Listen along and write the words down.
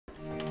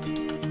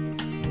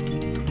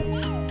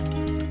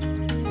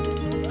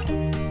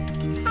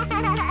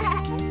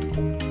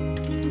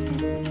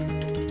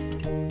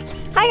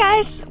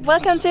guys,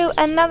 welcome to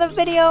another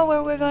video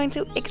where we're going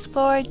to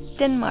explore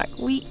Denmark.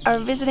 We are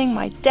visiting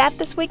my dad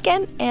this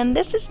weekend, and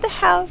this is the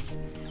house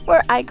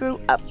where I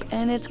grew up,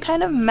 and it's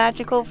kind of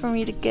magical for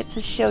me to get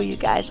to show you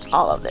guys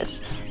all of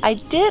this. I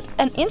did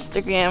an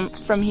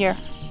Instagram from here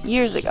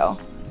years ago,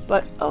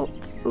 but oh,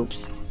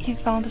 oops, he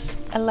found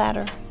a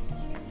ladder.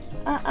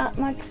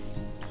 Max,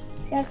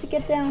 you have to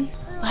get down.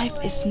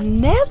 Life is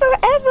never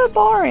ever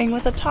boring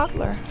with a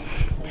toddler.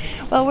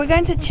 Well, we're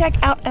going to check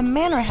out a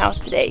manor house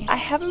today. I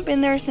haven't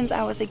been there since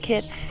I was a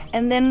kid,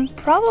 and then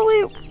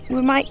probably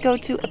we might go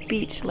to a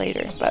beach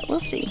later, but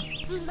we'll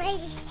see.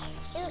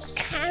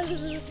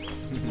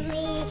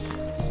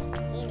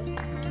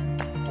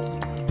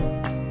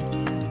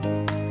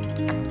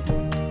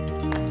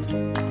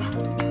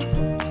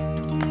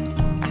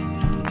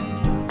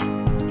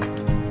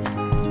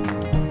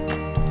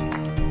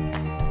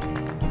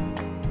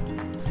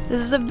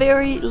 This is a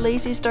very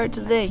lazy start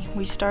to the day.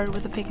 We started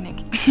with a picnic.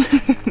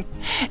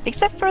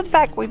 Except for the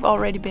fact we've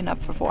already been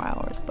up for 4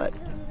 hours, but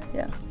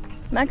yeah.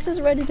 Max is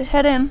ready to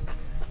head in.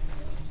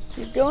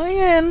 He's going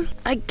in.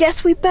 I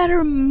guess we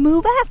better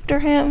move after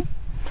him.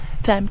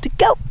 Time to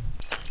go.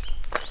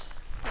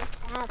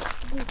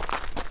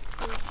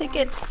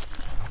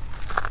 Tickets.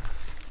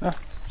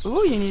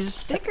 Ooh, you need a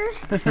sticker?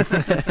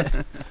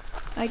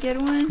 I get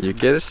one. You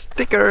get a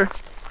sticker.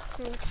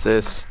 It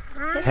says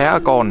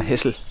Herregård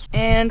Hessel.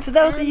 And to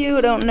those of you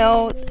who don't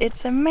know,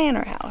 it's a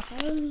manor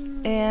house.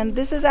 And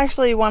this is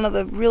actually one of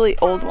the really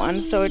old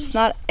ones, so it's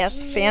not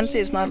as fancy,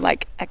 it's not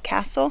like a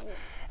castle,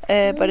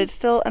 but it's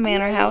still a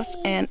manor house,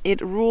 and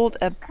it ruled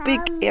a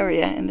big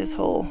area in this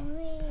whole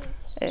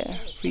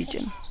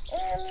region.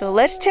 So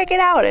let's check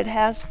it out. It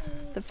has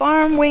the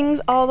farm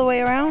wings all the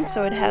way around,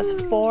 so it has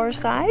 4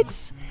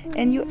 sides,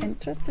 and you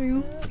enter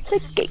through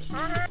the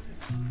gates.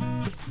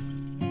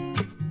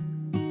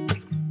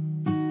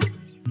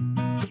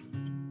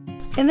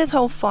 In this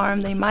whole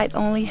farm, they might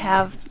only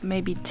have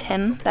maybe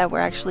 10 that were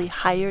actually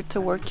hired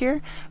to work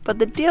here, but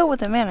the deal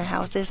with the manor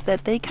house is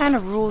that they kind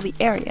of rule the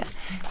area.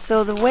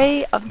 So the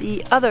way of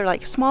the other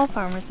like small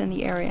farmers in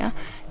the area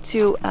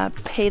to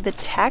pay the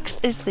tax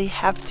is they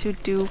have to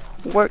do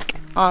work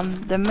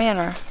on the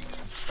manor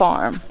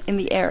farm in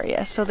the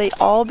area. So they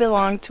all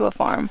belong to a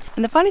farm.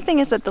 And the funny thing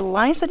is that the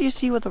lines that you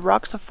see where the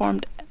rocks are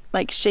formed,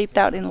 like shaped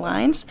out in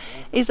lines,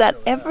 is that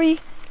every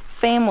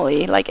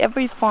family, like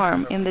every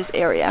farm in this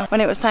area, when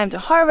it was time to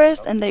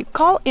harvest, and they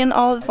call in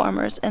all the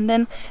farmers, and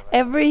then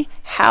every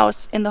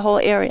house in the whole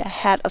area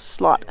had a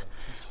slot.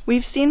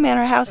 We've seen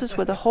manor houses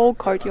where the whole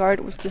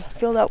courtyard was just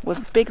filled up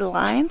with big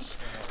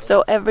lines,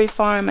 so every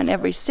farm and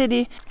every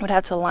city would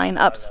have to line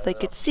up so they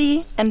could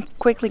see and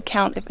quickly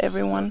count if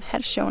everyone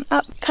had shown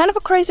up. Kind of a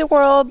crazy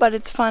world, but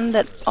it's fun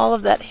that all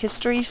of that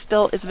history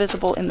still is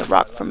visible in the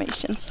rock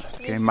formations.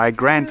 Okay, my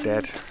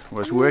granddad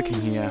was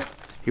working here.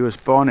 He was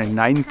born in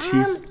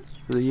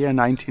the year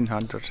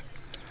 1900,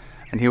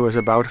 and he was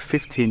about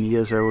 15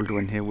 years old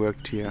when he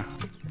worked here.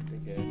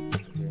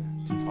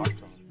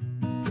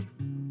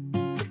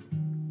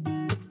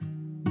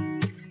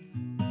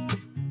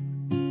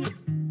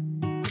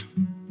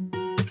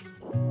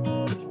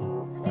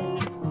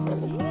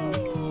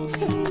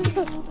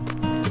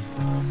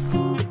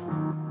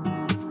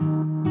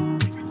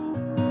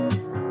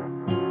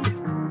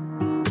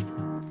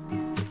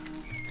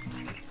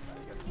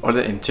 All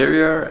the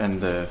interior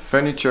and the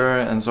furniture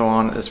and so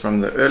on is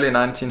from the early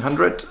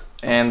 1900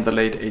 and the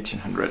late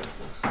 1800,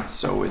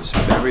 so it's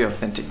very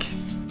authentic.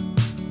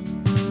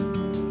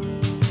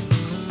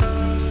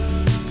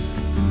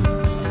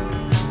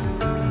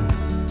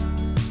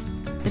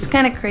 It's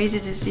kind of crazy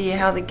to see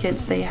how the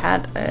kids, they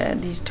had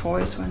these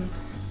toys when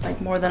like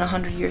more than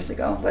 100 years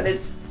ago, but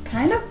it's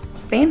kind of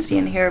fancy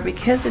in here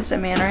because it's a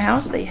manor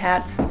house.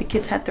 The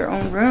kids had their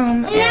own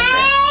room,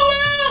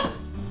 and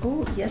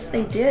oh yes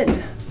they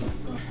did.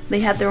 They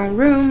had their own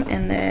room,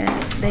 and the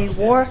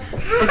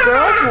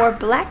girls wore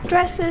black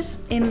dresses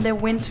in the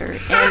winter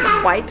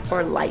and white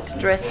or light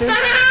dresses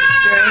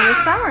during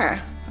the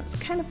summer. That's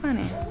kind of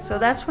funny. So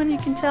that's when you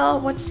can tell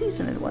what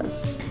season it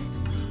was.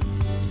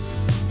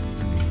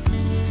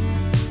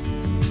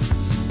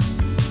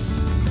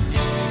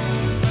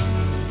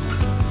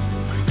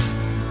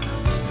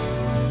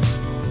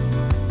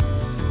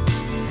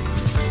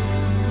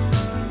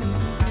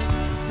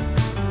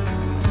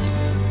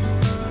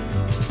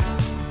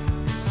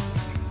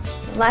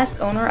 The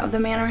last owner of the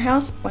manor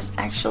house was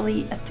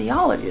actually a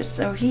theologist,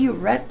 so he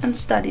read and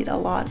studied a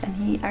lot, and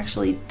he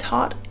actually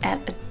taught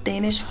at a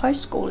Danish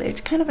Højskole.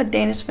 It's kind of a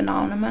Danish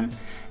phenomenon,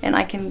 and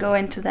I can go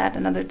into that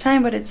another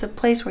time, but it's a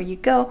place where you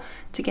go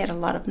to get a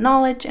lot of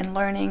knowledge and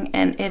learning,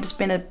 and it's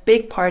been a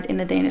big part in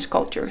the Danish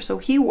culture. So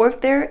he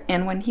worked there,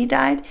 and when he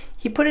died,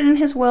 he put it in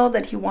his will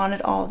that he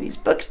wanted all of these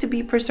books to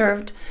be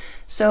preserved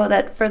so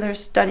that further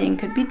studying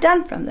could be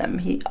done from them.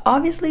 He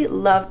obviously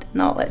loved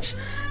knowledge.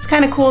 It's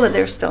kind of cool that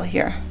they're still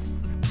here.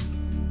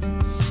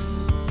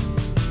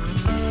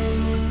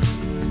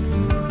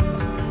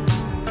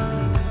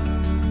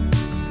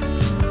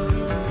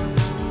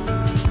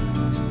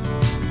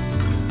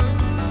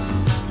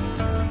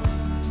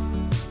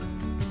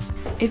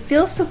 It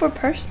feels super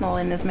personal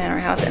in this manor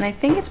house, and I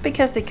think it's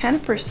because they kind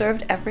of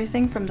preserved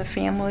everything from the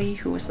family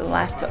who was the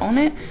last to own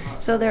it.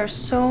 So there are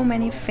so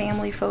many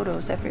family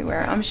photos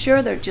everywhere. I'm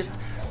sure they're just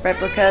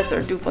replicas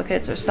or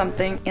duplicates or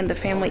something, and the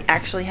family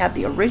actually have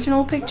the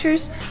original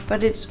pictures,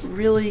 but it's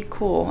really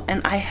cool,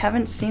 and I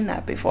haven't seen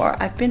that before.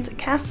 I've been to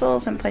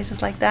castles and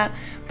places like that,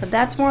 but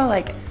that's more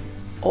like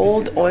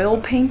old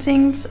oil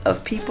paintings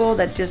of people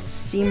that just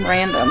seem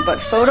random, but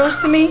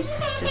photos to me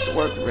just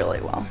work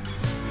really well.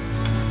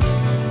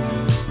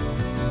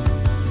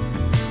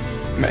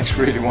 Max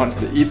really wants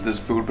to eat this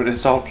food, but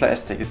it's all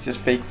plastic. It's just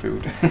fake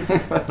food. I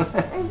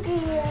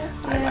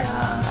like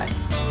that.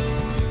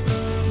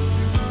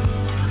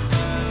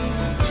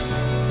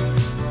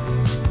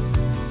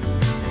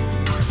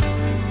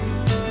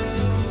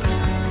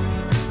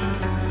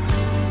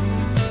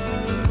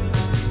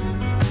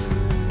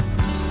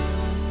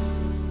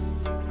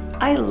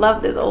 I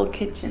love this old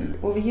kitchen.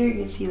 Over here you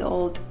can see the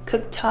old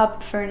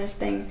cooktop furnace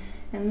thing,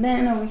 and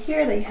then over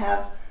here they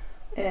have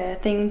a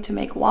thing to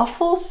make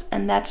waffles,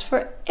 and that's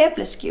for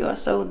æbleskewer.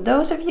 So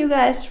those of you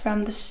guys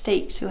from the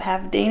States who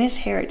have Danish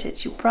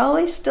heritage, you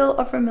probably still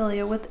are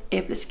familiar with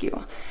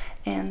æbleskewer,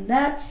 and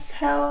that's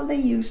how they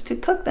used to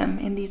cook them,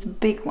 in these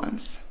big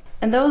ones.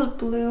 And those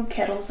blue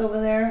kettles over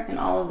there and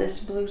all of this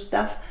blue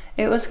stuff,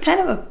 it was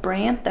kind of a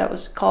brand that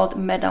was called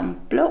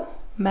Madame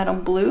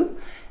Blue.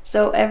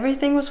 So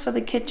everything was for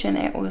the kitchen,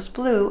 it was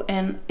blue,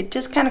 and it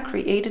just kind of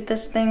created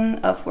this thing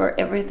of where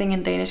everything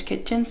in Danish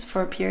kitchens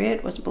for a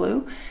period was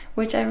blue,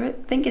 which I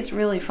think is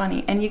really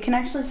funny. And you can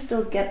actually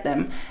still get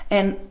them,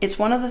 and it's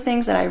one of the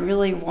things that I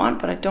really want,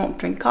 but I don't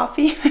drink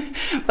coffee.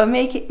 But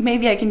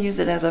maybe I can use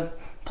it as a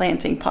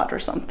planting pot or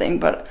something,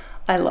 but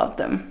I love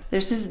them.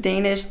 There's this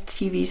Danish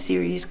TV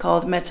series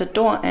called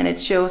Matador, and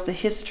it shows the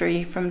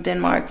history from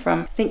Denmark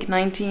from, I think,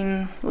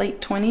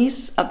 late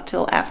 20s up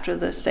till after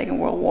the Second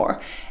World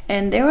War.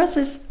 And there was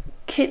this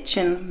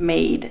kitchen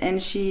maid, and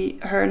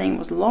her name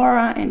was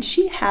Laura, and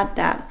she had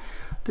that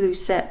blue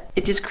set.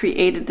 It just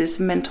created this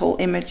mental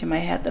image in my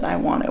head that I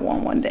wanted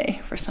one day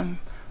for some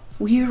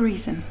weird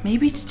reason.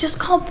 Maybe it's just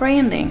called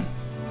branding.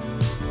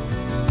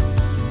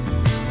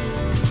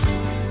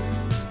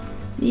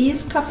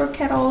 These copper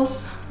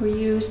kettles were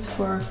used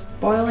for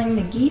boiling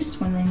the geese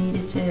when they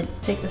needed to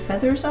take the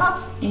feathers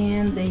off,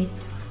 and they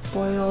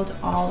boiled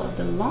all of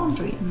the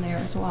laundry in there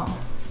as well.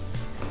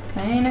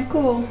 Kinda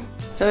cool.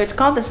 So it's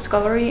called the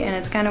scullery, and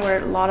it's kind of where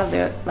a lot of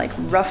the like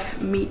rough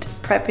meat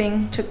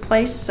prepping took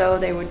place. So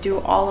they would do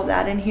all of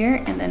that in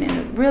here, and then in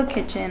the real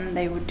kitchen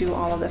they would do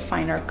all of the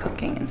finer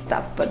cooking and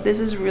stuff. But this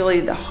is really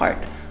the heart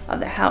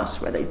of the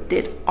house, where they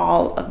did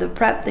all of the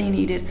prep they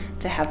needed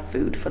to have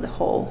food for the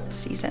whole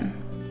season.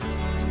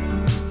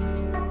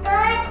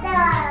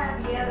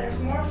 Yeah, there's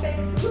more fake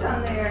food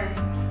on there.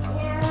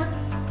 Yeah.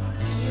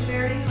 Are you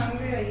very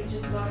hungry, or you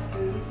just love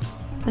food?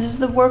 This is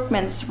the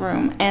workmen's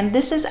room, and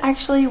this is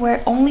actually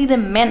where only the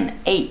men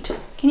ate.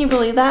 Can you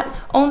believe that?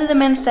 Only the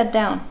men sat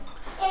down.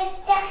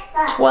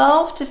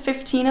 12 to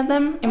 15 of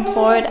them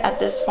employed at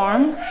this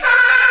farm,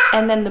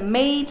 and then the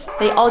maids,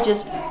 they all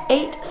just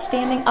ate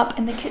standing up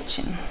in the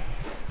kitchen.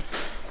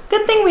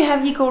 Good thing we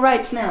have equal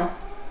rights now.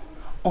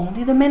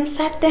 Only the men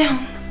sat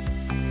down.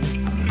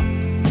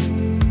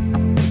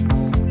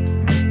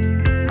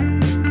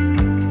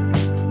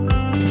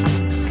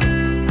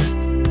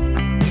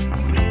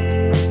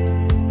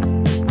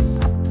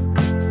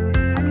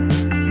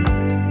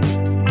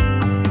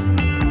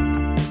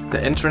 The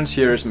entrance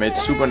here is made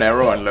super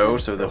narrow and low,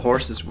 so the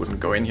horses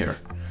wouldn't go in here.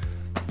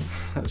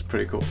 That's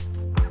pretty cool.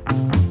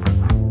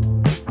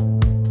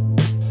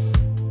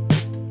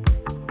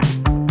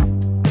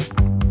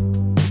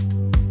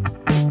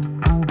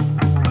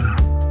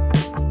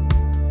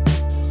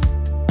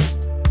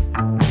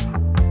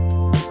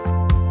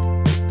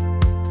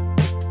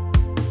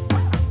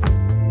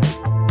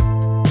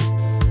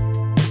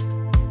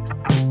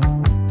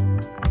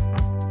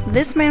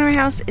 This manor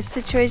house is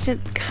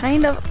situated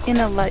kind of in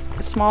a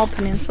small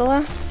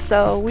peninsula,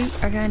 so we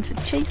are going to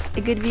chase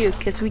a good view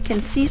because we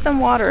can see some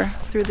water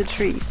through the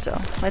trees. So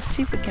let's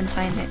see if we can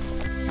find it.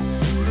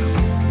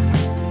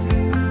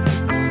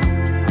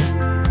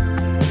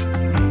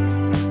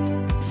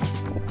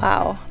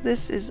 Wow,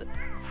 this is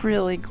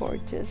really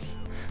gorgeous.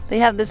 They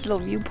have this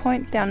little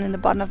viewpoint down in the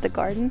bottom of the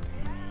garden,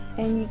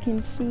 and you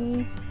can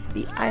see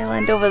the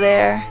island over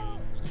there.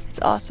 It's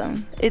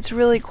awesome. It's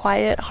really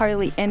quiet,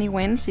 hardly any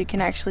wind, so you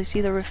can actually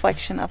see the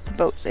reflection of the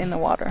boats in the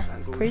water.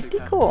 Pretty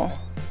cool.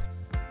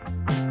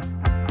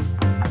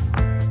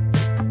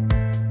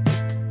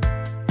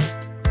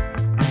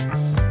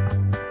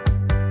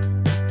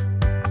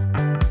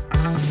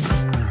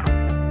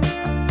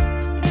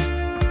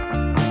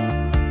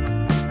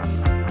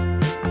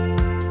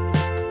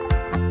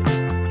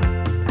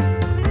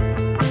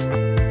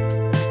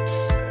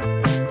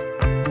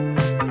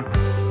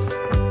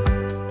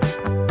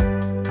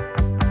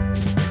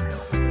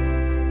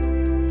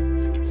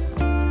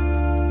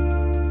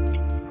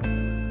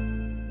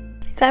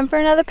 Time for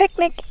another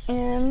picnic,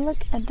 and look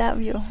at that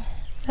view.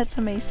 That's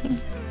amazing.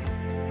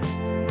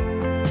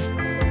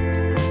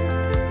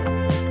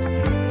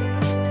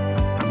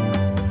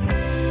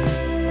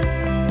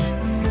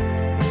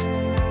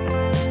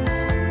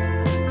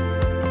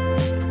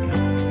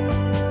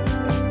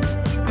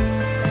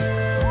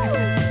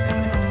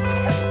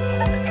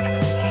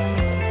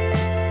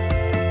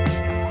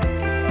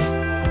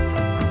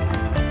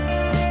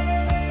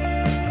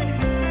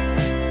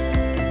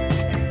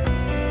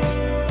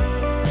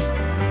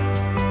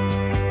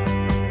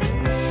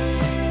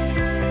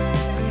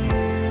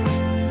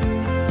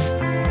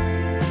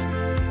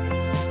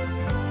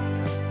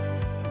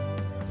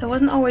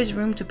 wasn't always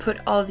room to put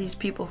all these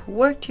people who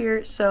worked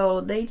here,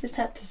 so they just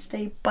had to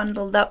stay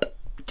bundled up,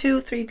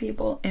 2-3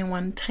 people in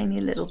one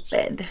tiny little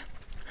bed.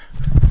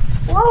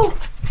 Whoa!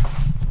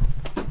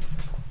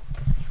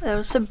 There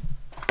was a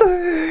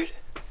bird.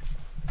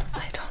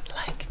 I don't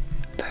like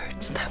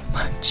birds that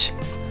much.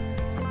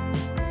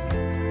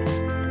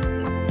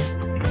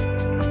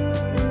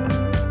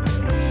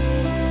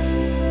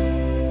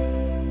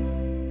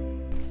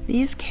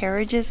 These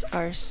carriages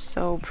are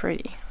so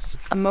pretty.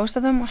 Most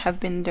of them have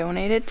been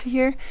donated to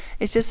here.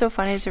 It's just so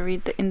funny to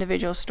read the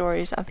individual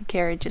stories of the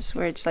carriages,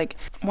 where it's like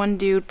one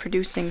dude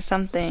producing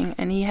something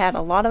and he had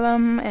a lot of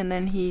them and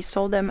then he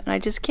sold them, and I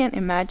just can't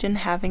imagine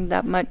having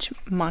that much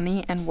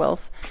money and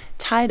wealth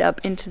tied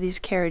up into these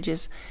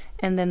carriages,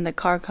 and then the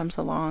car comes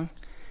along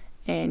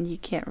and you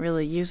can't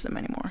really use them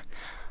anymore.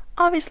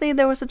 Obviously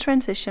there was a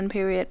transition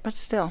period, but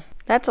still,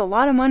 that's a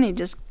lot of money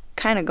just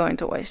kind of going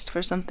to waste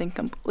for something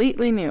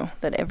completely new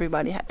that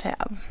everybody had to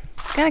have.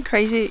 It's kind of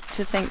crazy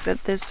to think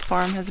that this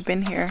farm has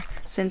been here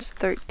since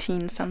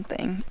 13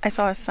 something. I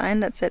saw a sign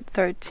that said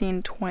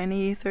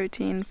 1320,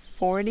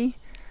 1340.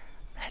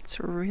 That's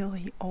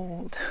really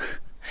old.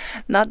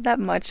 Not that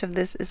much of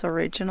this is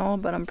original,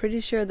 but I'm pretty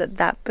sure that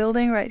that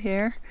building right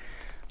here,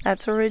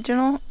 that's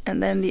original,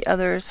 and then the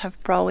others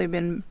have probably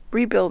been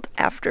rebuilt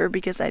after,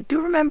 because I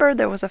do remember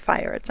there was a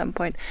fire at some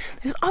point.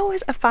 There's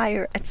always a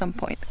fire at some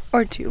point,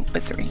 or 2 or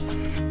 3.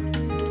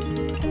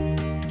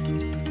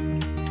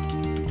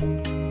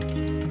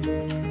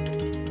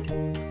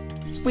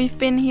 We've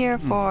been here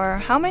for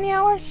how many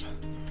hours?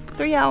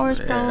 3 hours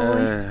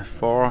probably?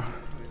 4.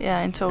 Yeah,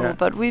 in total, Yeah.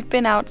 but we've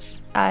been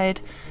outside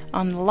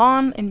on the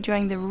lawn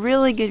enjoying the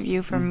really good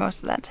view for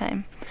most of that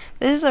time.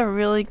 This is a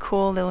really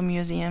cool little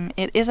museum.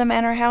 It is a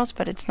manor house,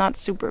 but it's not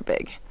super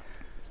big,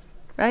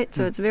 right?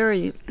 So it's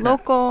very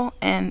local,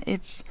 and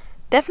it's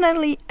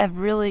definitely a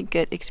really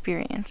good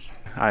experience.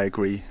 I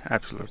agree,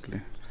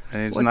 absolutely.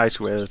 And it's nice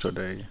weather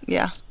today.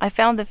 Yeah, I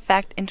found the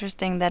fact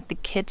interesting that the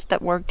kids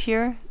that worked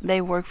here,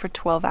 they work for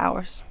 12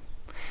 hours.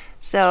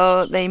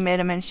 So they made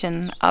a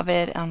mention of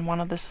it on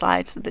one of the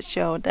slides that they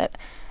showed, that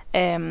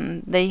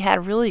they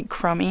had really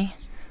crummy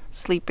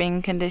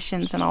sleeping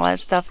conditions and all that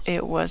stuff.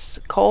 It was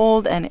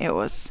cold and it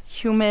was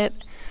humid,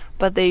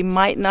 but they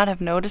might not have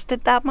noticed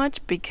it that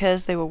much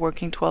because they were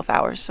working 12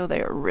 hours, so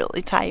they were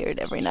really tired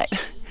every night.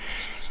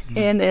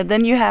 And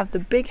then you have the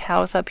big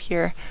house up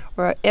here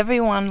where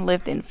everyone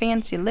lived in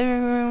fancy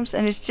living rooms,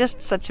 and it's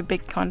just such a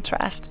big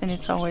contrast, and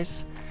it's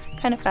always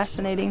kind of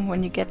fascinating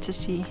when you get to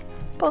see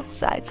both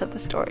sides of the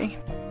story.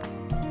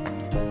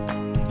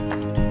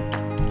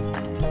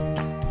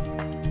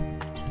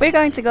 We're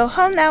going to go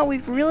home now.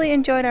 We've really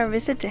enjoyed our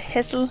visit to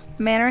Hessel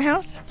Manor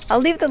House. I'll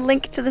leave the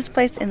link to this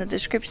place in the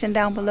description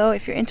down below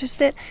if you're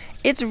interested.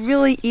 It's a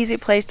really easy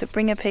place to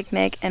bring a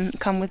picnic and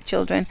come with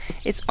children.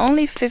 It's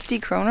only 50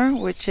 kroner,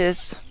 which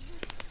is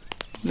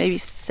maybe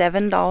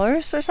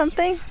 $7 or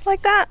something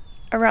like that.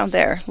 Around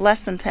there,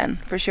 less than 10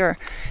 for sure.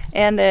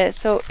 And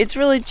so it's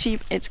really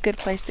cheap. It's a good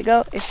place to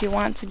go if you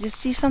want to just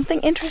see something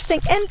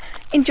interesting and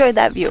enjoy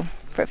that view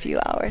for a few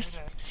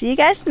hours. See you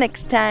guys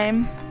next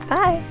time.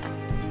 Bye.